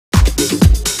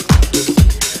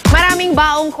Maraming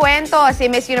baong kwento si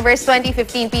Miss Universe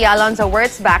 2015 Pia Alonzo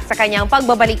Wurtzbach sa kanyang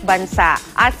pagbabalik bansa.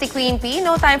 At si Queen P,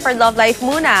 no time for love life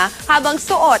muna habang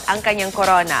suot ang kanyang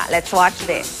corona. Let's watch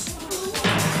this.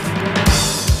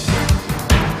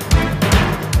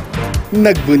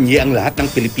 Nagbunyi ang lahat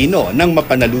ng Pilipino nang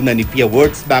mapanalunan ni Pia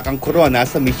Wurtzbach ang corona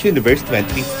sa Miss Universe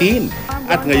 2015.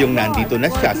 At ngayong nandito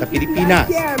na siya sa Pilipinas.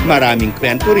 Maraming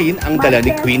kwento rin ang dala ni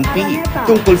Queen P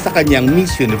tungkol sa kanyang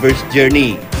Miss Universe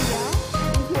journey.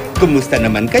 Kumusta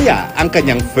naman kaya ang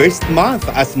kanyang first month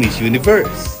as Miss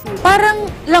Universe? Parang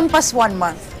lampas 1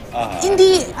 month.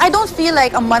 I don't feel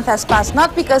like a month has passed.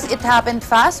 Not because it happened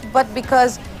fast, but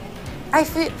because I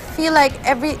feel like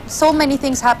so many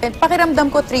things happened. Pakiramdam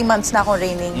ko 3 months na akong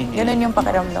reigning. Ganun yung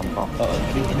pakiramdam ko.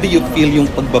 Do you feel yung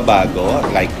pagbabago?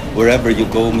 Like, wherever you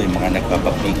go, may mga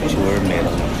nagpapapicture,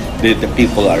 the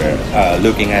people are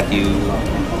looking at you?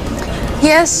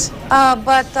 Yes,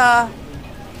 but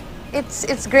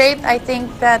it's great. I think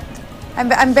that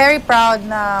I'm very proud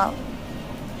na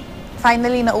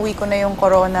finally nauwi ko na yung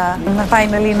corona.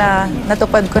 Finally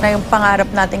natupad ko na yung pangarap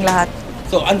nating lahat.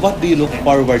 So, and what do you look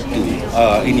forward to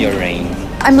in your reign?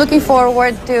 I'm looking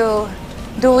forward to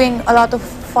doing a lot of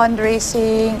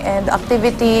fundraising and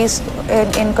activities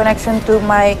in connection to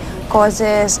my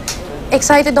causes.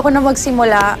 Excited ako na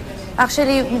magsimula.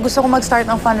 Actually, gusto ko mag-start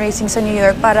ng fundraising sa New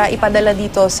York para ipadala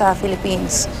dito sa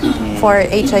Philippines for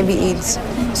HIV/AIDS.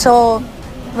 So,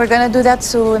 we're gonna do that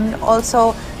soon.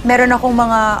 Also, meron akong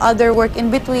mga other work in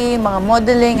between, mga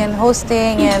modeling and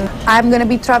hosting, and I'm gonna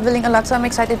be traveling a lot, so I'm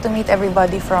excited to meet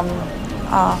everybody from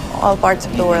all parts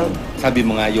of the world. Sabi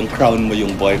mo nga, yung crown mo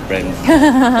yung boyfriend.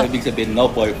 So, ibig sabihin,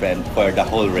 no boyfriend for the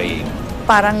whole reign.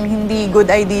 Parang hindi good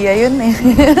idea yun eh.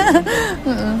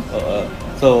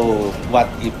 So, what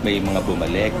if may mga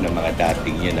bumalik na mga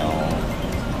dating,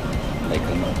 like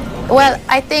Well,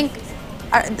 I think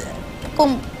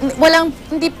kung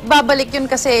hindi babalik yun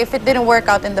kasi if it didn't work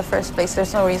out in the first place,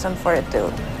 there's no reason for it to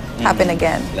happen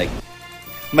again. Like,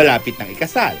 Malapit nang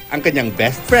ikasal ang kanyang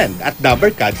best friend at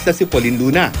double catch na si Pauline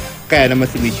Luna. Kaya naman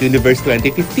si Miss Universe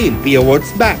 2015 Pia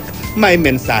Wurtzbach may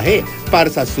mensahe para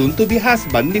sa soon-to-be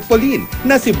husband ni Pauline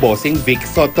na si Bossing Vic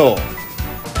Soto.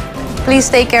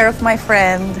 Please take care of my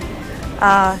friend.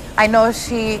 I know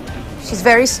she's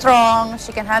very strong,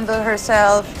 she can handle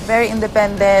herself, very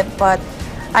independent, but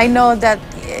I know that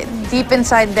deep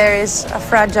inside there is a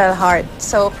fragile heart.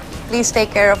 So please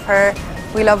take care of her.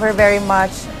 We love her very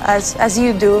much, as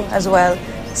you do as well.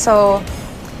 So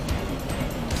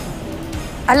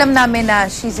alam namin na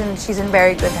she's in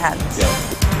very good hands. yeah.